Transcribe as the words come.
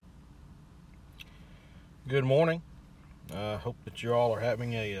Good morning. I hope that you all are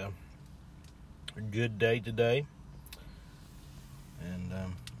having a good day today. And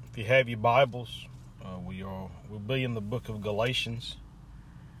if you have your Bibles, we'll be in the book of Galatians,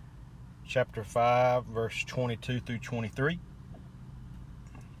 chapter 5, verse 22 through 23.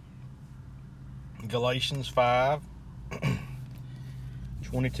 Galatians 5,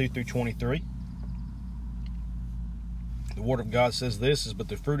 22 through 23. The Word of God says this, but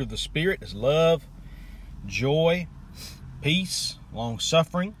the fruit of the Spirit is love, joy, peace,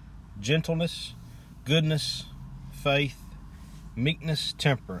 long-suffering, gentleness, goodness, faith, meekness,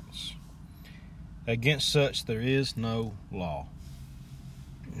 temperance. Against such there is no law.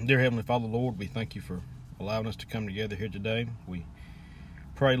 Dear Heavenly Father, Lord, we thank you for allowing us to come together here today. We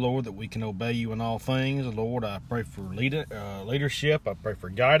pray, Lord, that we can obey you in all things. Lord, I pray for leadership. I pray for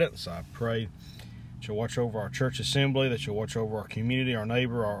guidance. I pray that you'll watch over our church assembly, that you'll watch over our community, our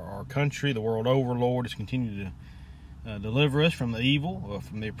neighbor, our country, the world over, Lord. Just continue to deliver us from the evil,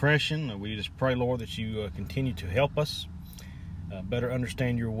 from the oppression. We just pray, Lord, that you continue to help us better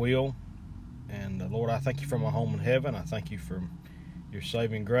understand your will. And Lord, I thank you for my home in heaven. I thank you for your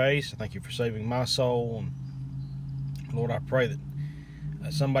saving grace. I thank you for saving my soul. And Lord, I pray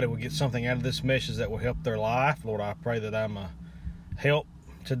that somebody will get something out of this message that will help their life. Lord, I pray that I'm a help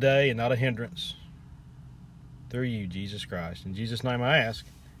today and not a hindrance. Through you, Jesus Christ. In Jesus' name I ask,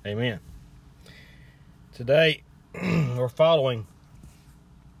 amen. Today, we're following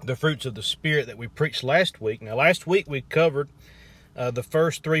the fruits of the Spirit that we preached last week. Now, last week we covered the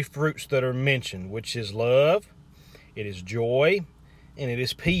first three fruits that are mentioned, which is love, it is joy, and it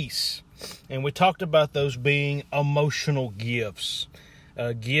is peace. And we talked about those being emotional gifts,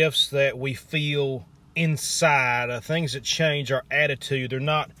 gifts that we feel inside, things that change our attitude. They're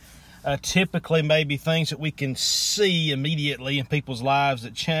not typically maybe things that we can see immediately in people's lives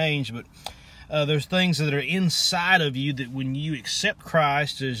that change, but there's things that are inside of you that when you accept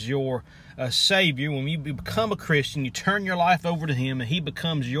Christ as your Savior, when you become a Christian, you turn your life over to Him and He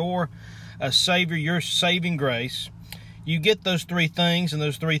becomes your Savior, your saving grace. You get those three things, and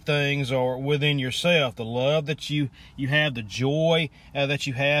those three things are within yourself. The love that you have, the joy that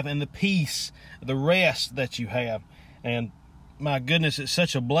you have, and the peace, the rest that you have. And my goodness, it's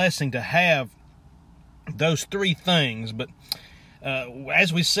such a blessing to have those three things. But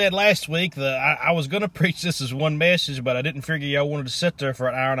as we said last week, I was going to preach this as one message, but I didn't figure y'all wanted to sit there for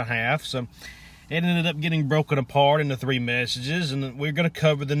an hour and a half. So it ended up getting broken apart into three messages, and we're going to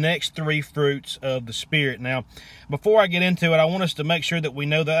cover the next three fruits of the Spirit. Now, before I get into it, I want us to make sure that we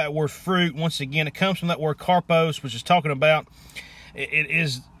know that word fruit, once again, it comes from that word karpos, which is talking about it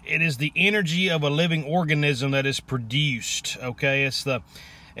is the energy of a living organism that is produced. Okay, it's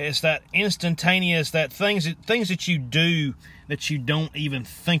that instantaneous, that things that you do that you don't even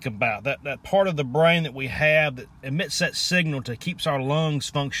think about. That part of the brain that we have that emits that signal that keeps our lungs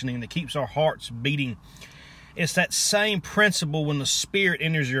functioning, that keeps our hearts beating. It's that same principle when the Spirit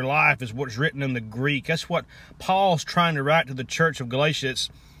enters your life is what's written in the Greek. That's what Paul's trying to write to the church of Galatia.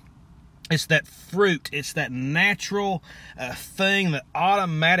 It's that fruit. It's that natural thing that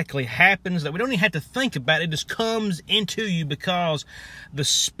automatically happens that we don't even have to think about. It just comes into you because the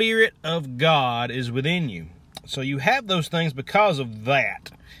Spirit of God is within you. So you have those things because of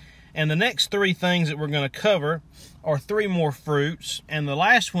that. And the next three things that we're going to cover are three more fruits. And the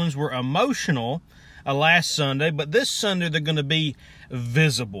last ones were emotional last Sunday. But this Sunday they're going to be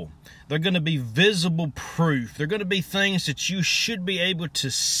visible. They're going to be visible proof. They're going to be things that you should be able to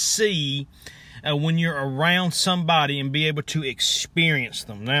see when you're around somebody and be able to experience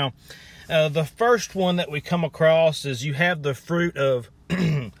them. Now, the first one that we come across is you have the fruit of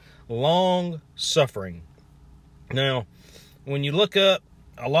long suffering. Now, when you look up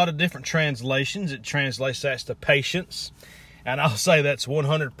a lot of different translations, it translates that to patience. And I'll say that's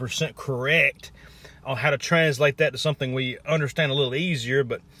 100% correct on how to translate that to something we understand a little easier,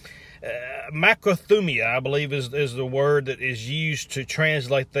 but macrothumia, I believe, is the word that is used to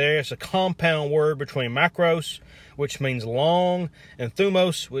translate there. It's a compound word between macros, which means long, and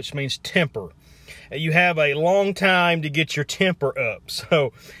thumos, which means temper. You have a long time to get your temper up.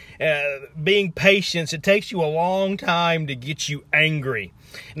 So being patient, it takes you a long time to get you angry.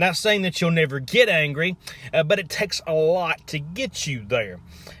 Not saying that you'll never get angry, but it takes a lot to get you there.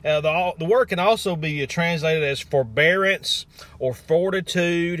 The word can also be translated as forbearance or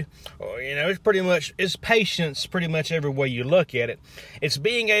fortitude. Or, it's patience pretty much every way you look at it. It's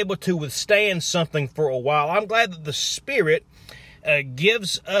being able to withstand something for a while. I'm glad that the Spirit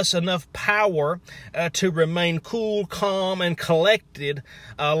gives us enough power to remain cool, calm, and collected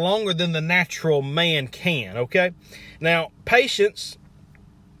longer than the natural man can, okay? Now, patience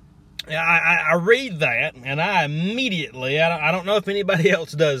I read that, and I immediately, I don't know if anybody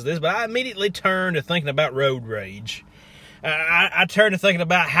else does this, but I immediately turn to thinking about road rage. I turn to thinking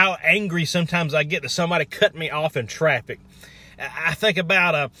about how angry sometimes I get that somebody cut me off in traffic. I think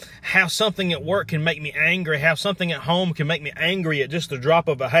about how something at work can make me angry, how something at home can make me angry at just the drop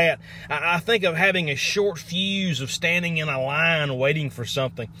of a hat. I think of having a short fuse of standing in a line waiting for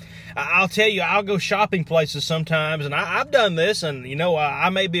something. I'll tell you, I'll go shopping places sometimes, and I've done this, and I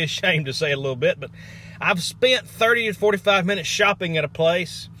may be ashamed to say it a little bit, but I've spent 30 to 45 minutes shopping at a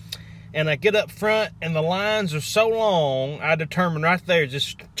place, and I get up front, and the lines are so long, I determine right there,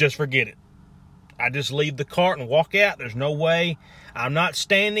 just forget it. I just leave the cart and walk out. There's no way. I'm not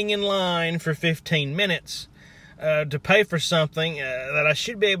standing in line for 15 minutes to pay for something that I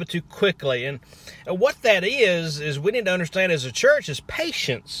should be able to quickly. And what that is we need to understand as a church is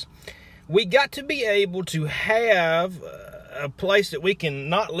patience. We got to be able to have a place that we can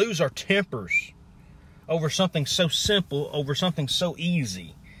not lose our tempers over something so simple, over something so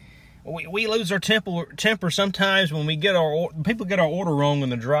easy. We lose our temper sometimes when people get our order wrong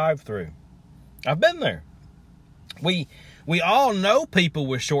in the drive-thru. I've been there. We all know people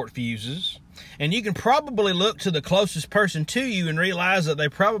with short fuses, and you can probably look to the closest person to you and realize that they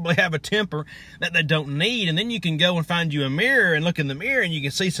probably have a temper that they don't need, and then you can go and find you a mirror and look in the mirror and you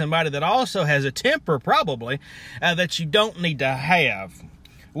can see somebody that also has a temper probably that you don't need to have.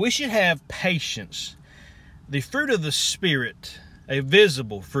 We should have patience. The fruit of the Spirit, a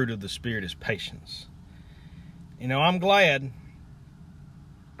visible fruit of the Spirit, is patience. I'm glad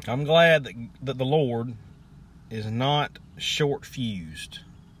that the Lord is not short-fused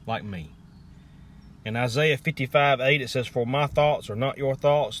like me. In Isaiah 55:8 it says, "For my thoughts are not your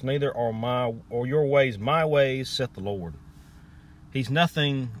thoughts, neither are your ways my ways, saith the Lord." He's not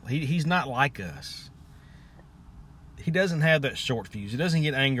like us. He doesn't have that short fuse. He doesn't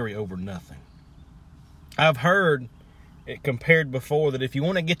get angry over nothing. I've heard it compared before that if you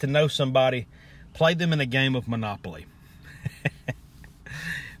want to get to know somebody, play them in a game of Monopoly.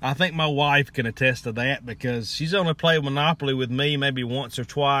 I think my wife can attest to that because she's only played Monopoly with me maybe once or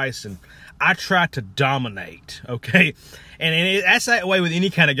twice, and I try to dominate, okay? And that's that way with any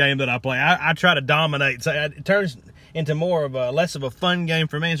kind of game that I play. I try to dominate. So it turns into less of a fun game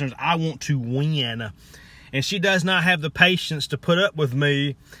for me in terms of I want to win. And she does not have the patience to put up with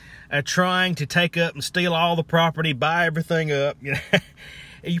me trying to take up and steal all the property, buy everything up.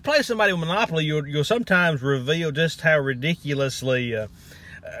 You play somebody with Monopoly, you'll sometimes reveal just how ridiculous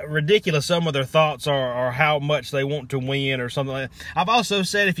some of their thoughts are, or how much they want to win or something like that. I've also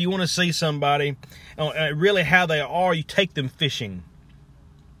said if you want to see somebody really how they are, you take them fishing.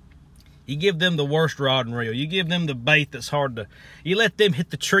 You give them the worst rod and reel. You give them the bait that's you let them hit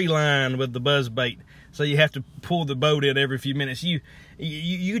the tree line with the buzz bait, so you have to pull the boat in every few minutes. You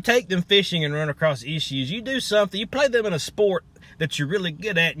take them fishing and run across issues. You do something. You play them in a sport that you're really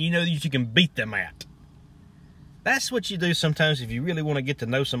good at and you know that you can beat them at. That's what you do sometimes if you really want to get to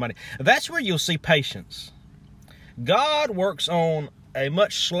know somebody. That's where you'll see patience. God works on a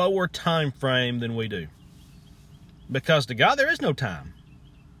much slower time frame than we do. Because to God there is no time.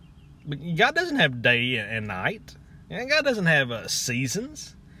 God doesn't have day and night. God doesn't have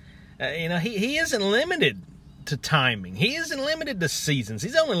seasons. He isn't limited to timing. He isn't limited to seasons.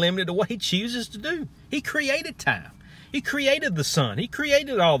 He's only limited to what He chooses to do. He created time. He created the sun. He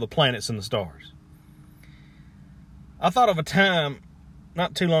created all the planets and the stars. I thought of a time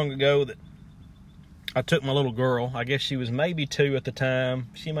not too long ago that I took my little girl. I guess she was maybe 2 at the time.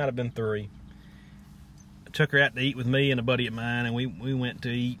 She might have been 3. I took her out to eat with me and a buddy of mine, and we went to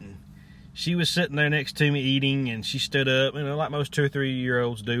eat. And she was sitting there next to me eating, and she stood up, like most 2 or 3 year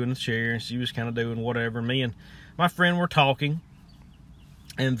olds do in the chair, and she was kind of doing whatever. Me and my friend were talking,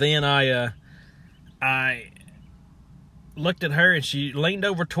 and then I looked at her, and she leaned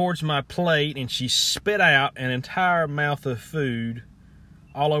over towards my plate, and she spit out an entire mouth of food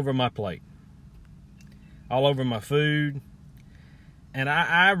all over my plate, all over my food. And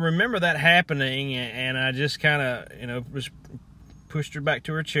I remember that happening, and I just kind of, just pushed her back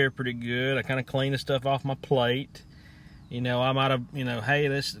to her chair pretty good. I kind of cleaned the stuff off my plate. I might have, hey,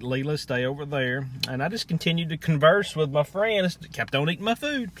 Leela, stay over there. And I just continued to converse with my friend, kept on eating my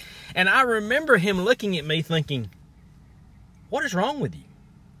food. And I remember him looking at me thinking, what is wrong with you?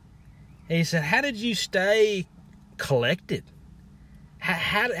 And he said, how did you stay collected?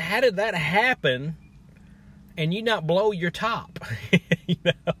 How did that happen and you not blow your top?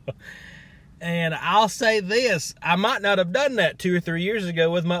 And I'll say this, I might not have done that 2 or 3 years ago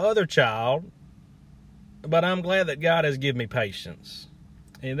with my other child, but I'm glad that God has given me patience.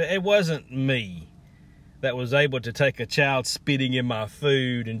 And it wasn't me that was able to take a child spitting in my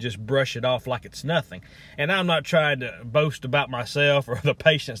food and just brush it off like it's nothing. And I'm not trying to boast about myself or the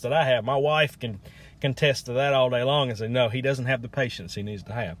patience that I have. My wife can contest to that all day long and say, no, he doesn't have the patience he needs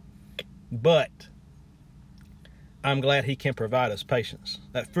to have. But I'm glad he can provide us patience.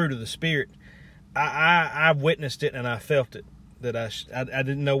 That fruit of the Spirit, I witnessed it and I felt it, that I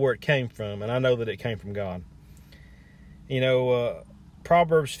didn't know where it came from, and I know that it came from God. You know,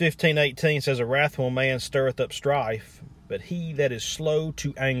 Proverbs 15:18 says, a wrathful man stirreth up strife, but he that is slow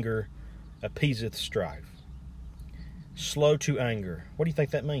to anger appeaseth strife. Slow to anger. What do you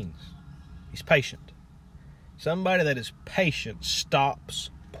think that means? He's patient. Somebody that is patient stops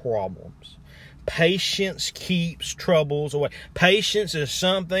problems. Patience keeps troubles away. Patience is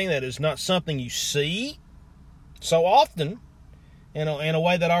something that is not something you see so often in a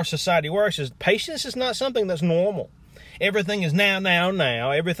way that our society works. Patience is not something that's normal. Everything is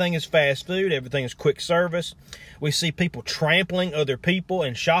now. Everything is fast food. Everything is quick service. We see people trampling other people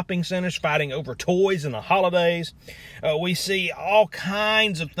in shopping centers, fighting over toys in the holidays. We see all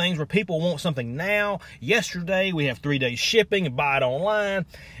kinds of things where people want something now. Yesterday, we have 3 days shipping and buy it online.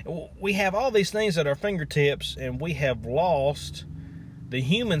 We have all these things at our fingertips, and we have lost the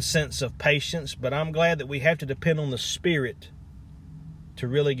human sense of patience, but I'm glad that we have to depend on the Spirit to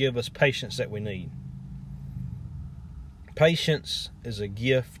really give us patience that we need. Patience is a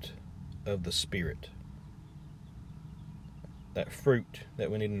gift of the Spirit. That fruit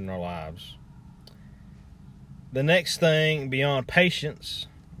that we need in our lives. The next thing beyond patience,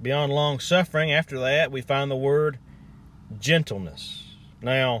 beyond long suffering, after that we find the word gentleness.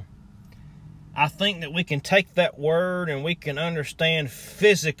 Now, I think that we can take that word and we can understand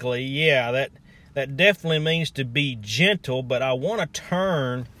physically, that definitely means to be gentle, but I want to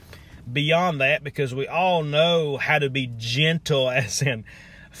turn beyond that, because we all know how to be gentle as in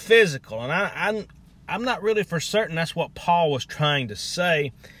physical, and I'm not really for certain that's what Paul was trying to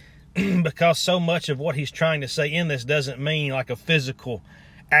say, because so much of what he's trying to say in this doesn't mean like a physical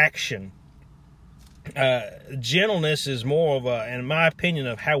action. Gentleness is more of in my opinion,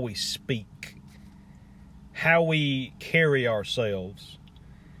 of how we speak, how we carry ourselves,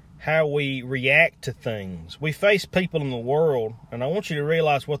 how we react to things. We face people in the world, and I want you to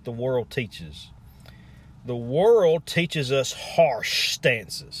realize what the world teaches. The world teaches us harsh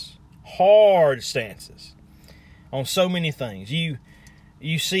stances, hard stances on so many things. You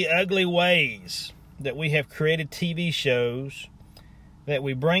see ugly ways that we have created TV shows that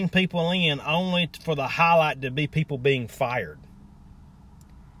we bring people in only for the highlight to be people being fired.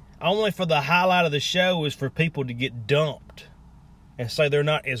 Only for the highlight of the show is for people to get dumped and say they're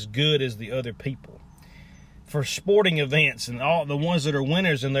not as good as the other people. For sporting events, and all the ones that are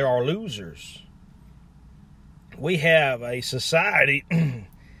winners and there are losers, we have a society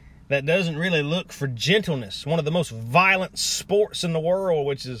that doesn't really look for gentleness. One of the most violent sports in the world,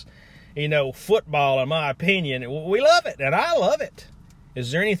 which is, football, in my opinion. We love it, and I love it.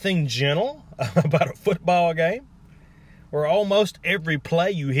 Is there anything gentle about a football game? Where almost every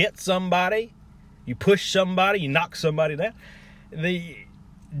play you hit somebody, you push somebody, you knock somebody down. The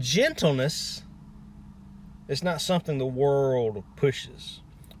gentleness is not something the world pushes.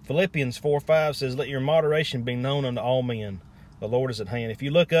 Philippians 4:5 says, let your moderation be known unto all men. The Lord is at hand. If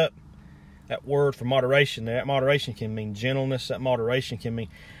you look up that word for moderation, that moderation can mean gentleness. That moderation can mean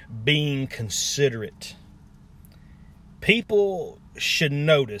being considerate. People should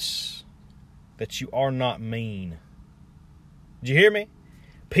notice that you are not mean. Did you hear me?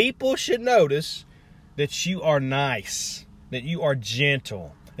 People should notice that you are nice, that you are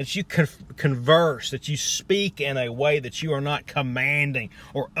gentle, that you converse, that you speak in a way that you are not commanding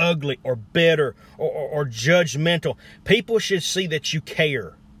or ugly or bitter or judgmental. People should see that you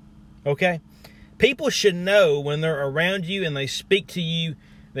care, okay? People should know when they're around you and they speak to you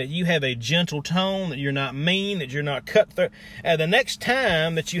that you have a gentle tone, that you're not mean, that you're not cutthroat. The next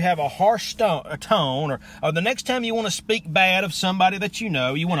time that you have a harsh tone, or the next time you want to speak bad of somebody that you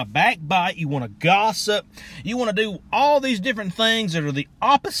know, you want to backbite, you want to gossip, you want to do all these different things that are the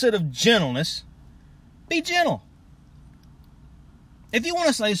opposite of gentleness, be gentle. If you want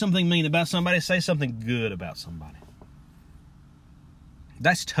to say something mean about somebody, say something good about somebody.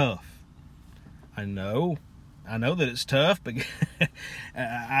 That's tough. I know that it's tough, but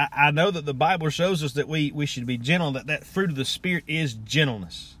I know that the Bible shows us that we should be gentle, that fruit of the Spirit is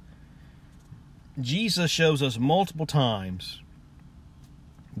gentleness. Jesus shows us multiple times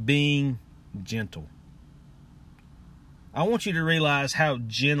being gentle. I want you to realize how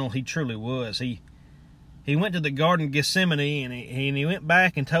gentle he truly was. He went to the Garden of Gethsemane, and he went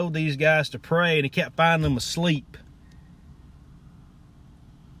back and told these guys to pray, and he kept finding them asleep.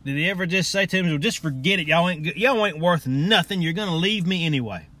 Did he ever just say to him, well, just forget it, y'all ain't worth nothing, you're going to leave me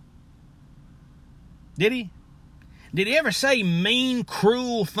anyway? Did he? Did he ever say mean,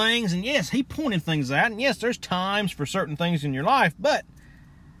 cruel things? And yes, he pointed things out, and yes, there's times for certain things in your life, but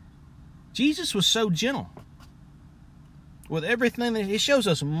Jesus was so gentle with everything that he shows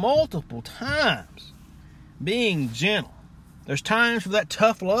us multiple times. Being gentle. There's times for that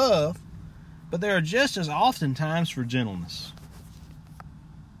tough love, but there are just as often times for gentleness.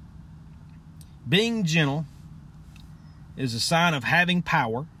 Being gentle is a sign of having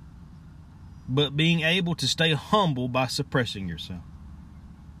power, but being able to stay humble by suppressing yourself.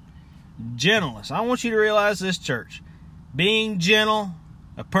 Gentleness. I want you to realize this, church. Being gentle,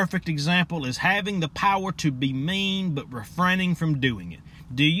 a perfect example, is having the power to be mean, but refraining from doing it.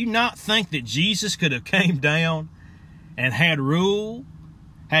 Do you not think that Jesus could have came down and had rule,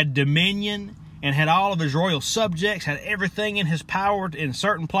 had dominion, and had all of his royal subjects, had everything in his power in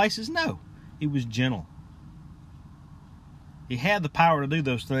certain places? No. He was gentle. He had the power to do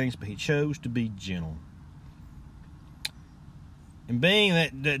those things, but he chose to be gentle. And being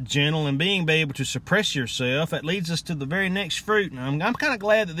that gentle and being able to suppress yourself, that leads us to the very next fruit. And I'm kind of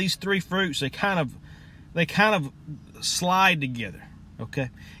glad that these three fruits, they kind of slide together.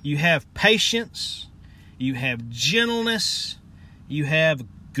 Okay? You have patience, you have gentleness, you have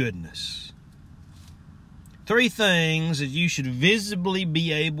goodness. Three things that you should visibly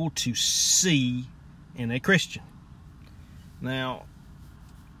be able to see in a Christian. Now,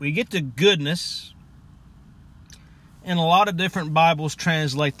 we get to goodness, and a lot of different Bibles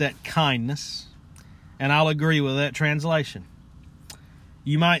translate that kindness, and I'll agree with that translation.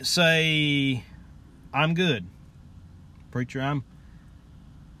 You might say, I'm good. Preacher,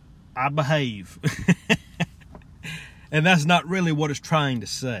 I behave. And that's not really what it's trying to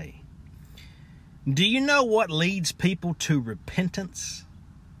say. Do you know what leads people to repentance?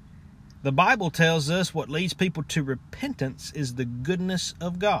 The Bible tells us what leads people to repentance is the goodness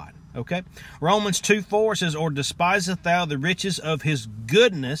of God. Okay? Romans 2:4 says, or despiseth thou the riches of his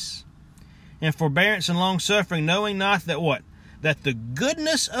goodness and forbearance and long-suffering, knowing not that what? That the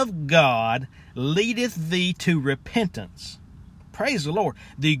goodness of God leadeth thee to repentance. Praise the Lord.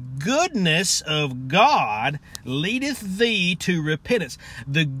 The goodness of God leadeth thee to repentance.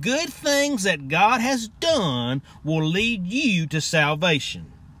 The good things that God has done will lead you to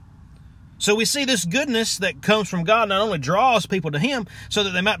salvation. So we see this goodness that comes from God not only draws people to him so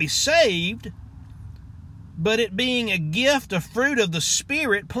that they might be saved, but it being a gift, a fruit of the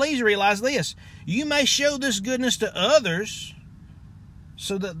Spirit. Please realize this. You may show this goodness to others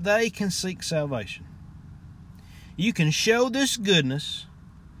so that they can seek salvation. You can show this goodness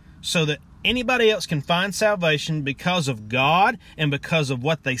so that anybody else can find salvation because of God and because of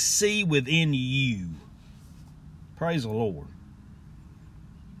what they see within you. Praise the Lord.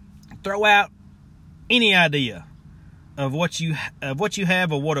 Throw out any idea of what you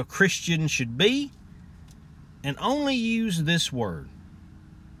have of what a Christian should be, and only use this word.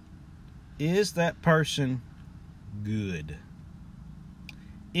 Is that person good?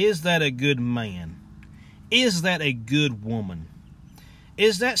 Is that a good man? Is that a good woman?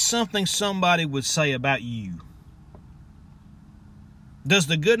 Is that something somebody would say about you? Does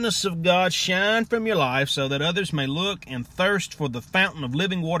the goodness of God shine from your life so that others may look and thirst for the fountain of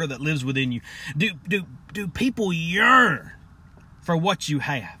living water that lives within you? Do people yearn for what you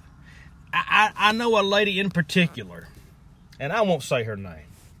have? I know a lady in particular, and I won't say her name,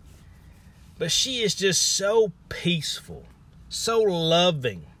 but she is just so peaceful, so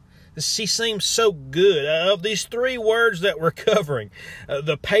loving. She seems so good. Of these three words that we're covering,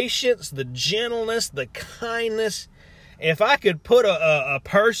 the patience, the gentleness, the kindness, if I could put a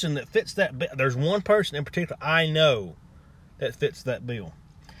person that fits that bill, there's one person in particular I know that fits that bill.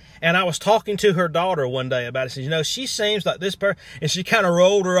 And I was talking to her daughter one day about it. She said, she seems like this person. And she kind of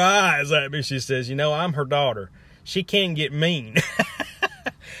rolled her eyes at me. She says, I'm her daughter. She can get mean.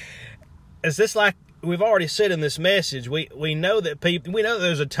 It's just like we've already said in this message, we know that we know that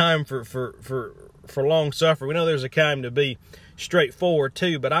there's a time for long suffering. We know there's a time to be straightforward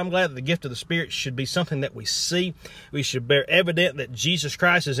too, but I'm glad that the gift of the Spirit should be something that we see. We should bear evidence that Jesus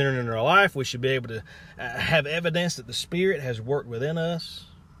Christ is entering into our life. We should be able to have evidence that the Spirit has worked within us,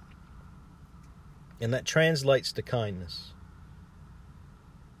 and that translates to kindness.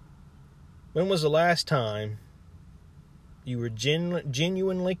 When was the last time you were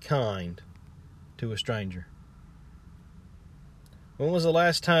genuinely kind to a stranger? When was the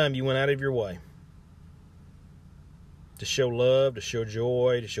last time you went out of your way to show love, to show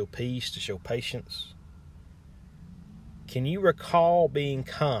joy, to show peace, to show patience? Can you recall being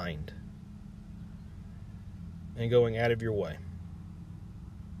kind and going out of your way?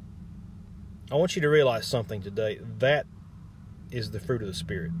 I want you to realize something today. That is the fruit of the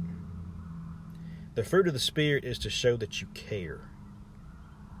Spirit. The fruit of the Spirit is to show that you care.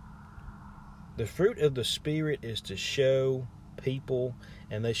 The fruit of the Spirit is to show people,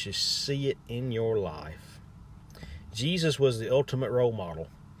 and they should see it in your life. Jesus was the ultimate role model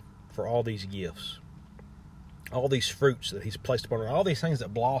for all these gifts, all these fruits that He's placed upon us, all these things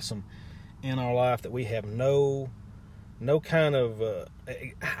that blossom in our life that we have no kind of.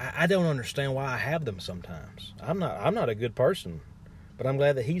 I don't understand why I have them sometimes. I'm not a good person, but I'm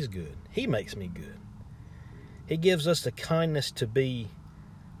glad that He's good. He makes me good. He gives us the kindness to be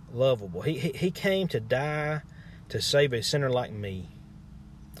lovable. He came to die to save a sinner like me.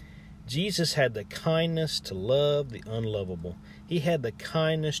 Jesus had the kindness to love the unlovable. He had the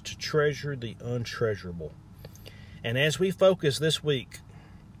kindness to treasure the untreasurable. And as we focus this week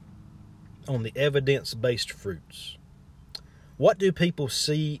on the evidence-based fruits, what do people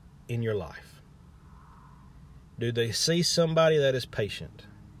see in your life? Do they see somebody that is patient?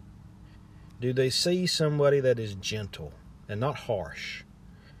 Do they see somebody that is gentle and not harsh?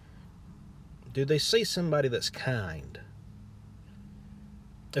 Do they see somebody that's kind?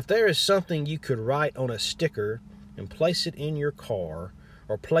 If there is something you could write on a sticker and place it in your car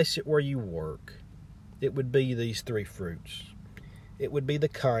or place it where you work, it would be these three fruits. It would be the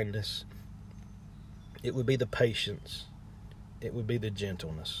kindness. It would be the patience. It would be the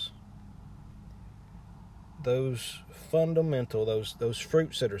gentleness. Those fundamental, those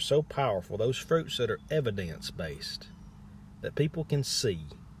fruits that are so powerful, those fruits that are evidence-based, that people can see.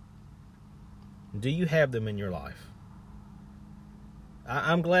 Do you have them in your life?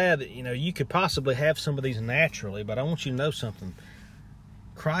 I'm glad that, you could possibly have some of these naturally, but I want you to know something.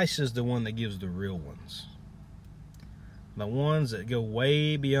 Christ is the one that gives the real ones. The ones that go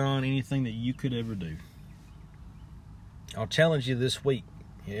way beyond anything that you could ever do. I'll challenge you this week,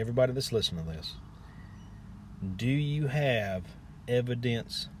 everybody that's listening to this. Do you have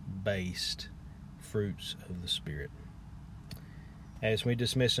evidence-based fruits of the Spirit? As we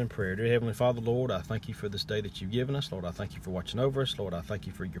dismiss in prayer, dear Heavenly Father, Lord, I thank you for this day that you've given us. Lord, I thank you for watching over us. Lord, I thank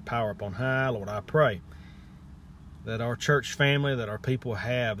you for your power upon high. Lord, I pray that our church family, that our people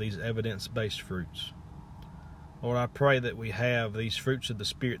have these evidence-based fruits. Lord, I pray that we have these fruits of the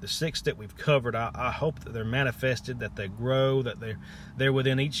Spirit. The 6 that we've covered, I hope that they're manifested, that they grow, that they're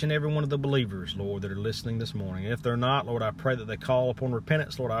within each and every one of the believers, Lord, that are listening this morning. And if they're not, Lord, I pray that they call upon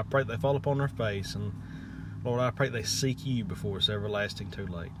repentance. Lord, I pray that they fall upon their face. And Lord, I pray they seek you before it's everlasting too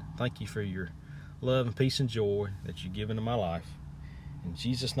late. Thank you for your love and peace and joy that you've given to my life. In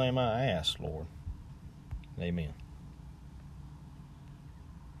Jesus' name I ask, Lord. Amen.